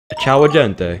Ciao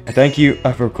gente. Thank you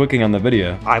for clicking on the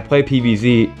video. I play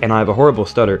PvZ and I have a horrible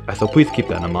stutter, so please keep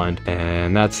that in mind.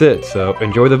 And that's it, so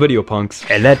enjoy the video, punks.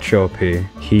 Electro Pea.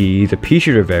 He's a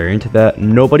Peashooter variant that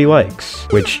nobody likes,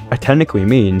 which technically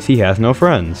means he has no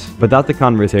friends. But that's a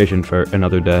conversation for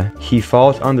another day. He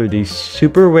falls under the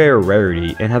super rare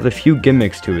rarity and has a few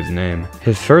gimmicks to his name.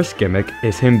 His first gimmick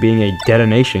is him being a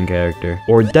detonation character,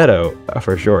 or Deto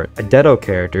for short. Deto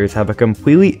characters have a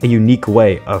completely unique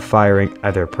way of firing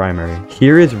at their primary.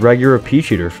 Here is regular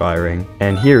Peashooter firing,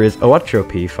 and here is Electro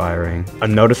Pea firing.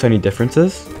 Notice any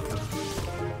differences?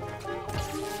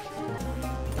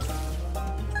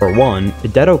 For one,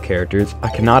 Deto characters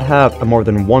cannot have more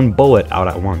than one bullet out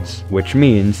at once, which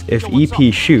means if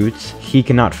EP shoots, he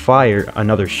cannot fire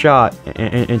another shot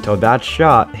until that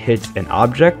shot hits an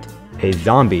object, a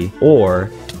zombie, or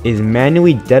is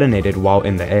manually detonated while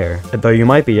in the air. Though you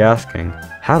might be asking,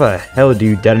 how the hell do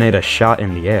you detonate a shot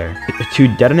in the air? To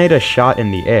detonate a shot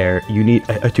in the air, you need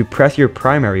to press your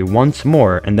primary once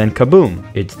more and then kaboom,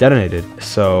 it's detonated.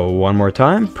 So one more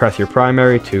time, press your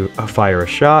primary to fire a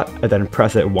shot and then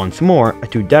press it once more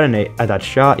to detonate that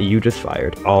shot you just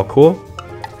fired. All cool?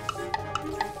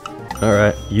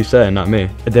 Alright, you said it, not me.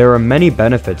 There are many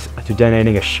benefits to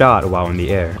detonating a shot while in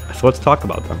the air, so let's talk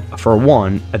about them. For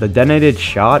one, the detonated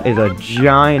shot is a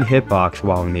giant hitbox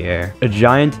while in the air. A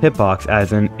giant hitbox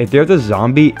as in, if there's a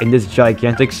zombie in this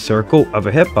gigantic circle of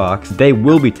a hitbox, they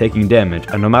will be taking damage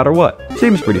no matter what.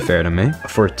 Seems pretty fair to me.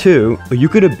 For two, you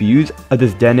could abuse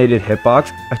this detonated hitbox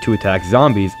to attack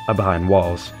zombies behind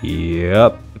walls.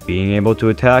 Yep. Being able to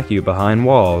attack you behind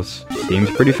walls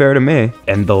seems pretty fair to me.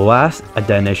 And the last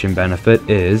detonation benefit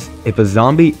is, if a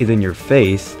zombie is in your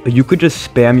face, you could just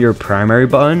spam your primary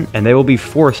button and they will be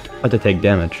forced to take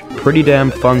damage. Pretty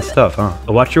damn fun stuff, huh?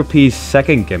 Electro Pea's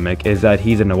second gimmick is that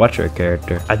he's an electric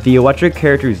character. The electric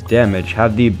character's damage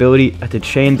have the ability to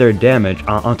chain their damage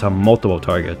onto multiple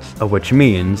targets, which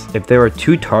means if there are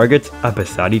two targets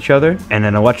beside each other and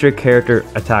an electric character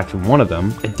attacks one of them,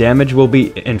 damage will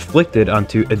be inflicted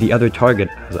onto the other target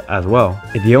as well.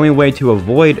 The only way to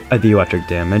avoid the electric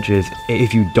damage is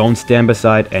if you don't stand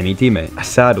beside any teammate.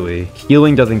 Sadly,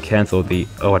 healing doesn't cancel the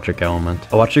electric element.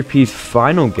 Electric Pea's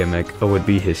final gimmick would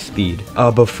be his speed.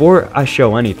 Before I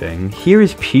show anything, here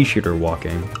is Peashooter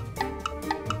walking.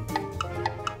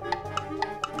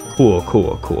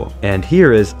 Cool. And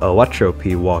here is Electro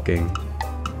Pea walking.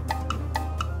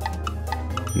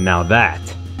 Now that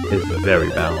is very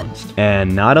balanced.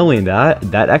 And not only that,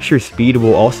 that extra speed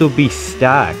will also be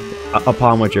stacked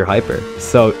upon with your hyper.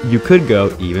 So you could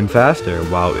go even faster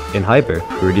while in hyper.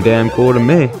 Pretty damn cool to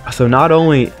me. So not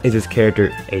only is this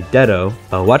character a Deto,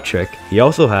 electric, he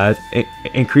also has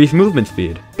increased movement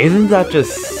speed. Isn't that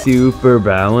just super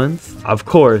balanced? Of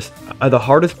course, the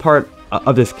hardest part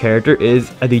of this character is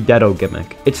the Deto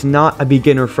gimmick. It's not a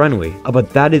beginner friendly, but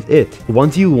that is it.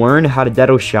 Once you learn how to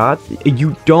Deto shots,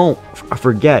 you don't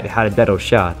forget how to Deto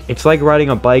shot. It's like riding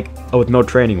a bike with no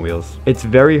training wheels. It's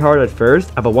very hard at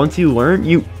first, but once you learn,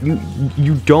 you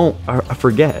don't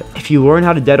forget. If you learn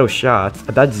how to Deto shots,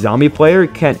 that zombie player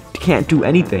can't do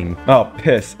anything. Oh,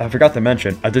 piss. I forgot to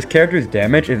mention, this character's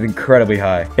damage is incredibly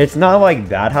high. It's not like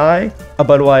that high,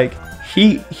 but like,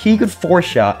 he could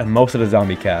 4-shot most of the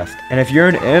zombie cast. And if you're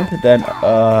an imp, then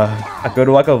a good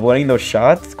luck of winning those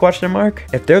shots, question mark?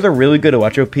 If there's a really good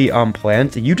Electro Pea on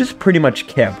plants, you just pretty much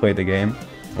can't play the game,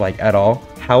 like at all.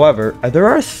 However, there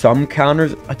are some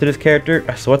counters to this character,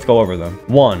 so let's go over them.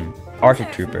 1.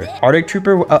 Arctic Trooper. Arctic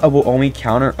Trooper will only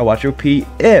counter Electro Pea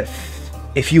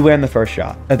if you land the first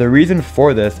shot. The reason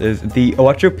for this is the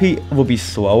Electro Pea will be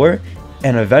slower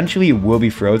and eventually will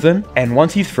be frozen, and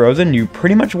once he's frozen, you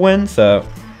pretty much win, so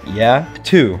yeah.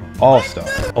 2. All-Star.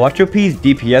 Electro Pea's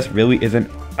DPS really isn't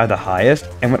at the highest,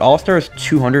 and when All-Star is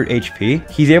 200 HP,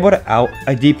 he's able to out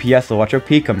a DPS Electro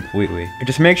Pea completely.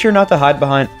 Just make sure not to hide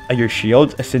behind your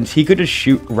shields, since he could just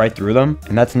shoot right through them,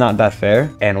 and that's not that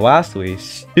fair. And lastly,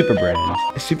 Super Brains.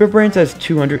 Super Brains has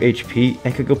 200 HP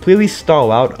and can completely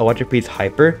stall out Electro Pea's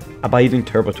hyper by using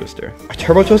Turbo Twister.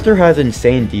 Turbo Twister has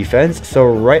insane defense,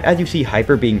 so right as you see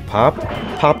hyper being popped,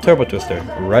 pop Turbo Twister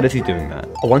right as he's doing that.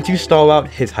 Once you stall out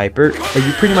his hyper,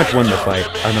 you pretty much win the fight,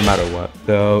 no matter what.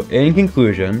 So in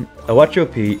conclusion, Electro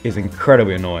Pea is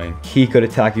incredibly annoying. He could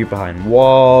attack you behind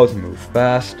walls, move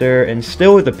faster, and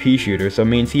still is a Peashooter, so it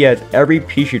means he has every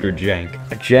Peashooter jank.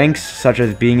 Janks such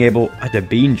as being able to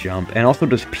bean jump, and also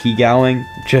just P-gowing,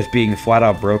 just being flat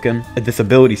out broken. This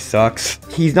ability sucks.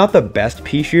 He's not the best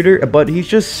Peashooter, but he's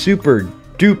just super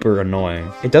duper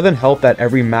annoying. It doesn't help that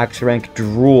every max rank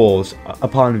drools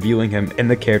upon viewing him in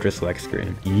the character select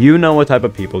screen. You know what type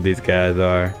of people these guys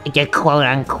are. The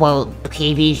quote-unquote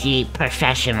PvZ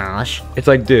professionals. It's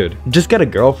like, dude, just get a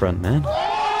girlfriend, man.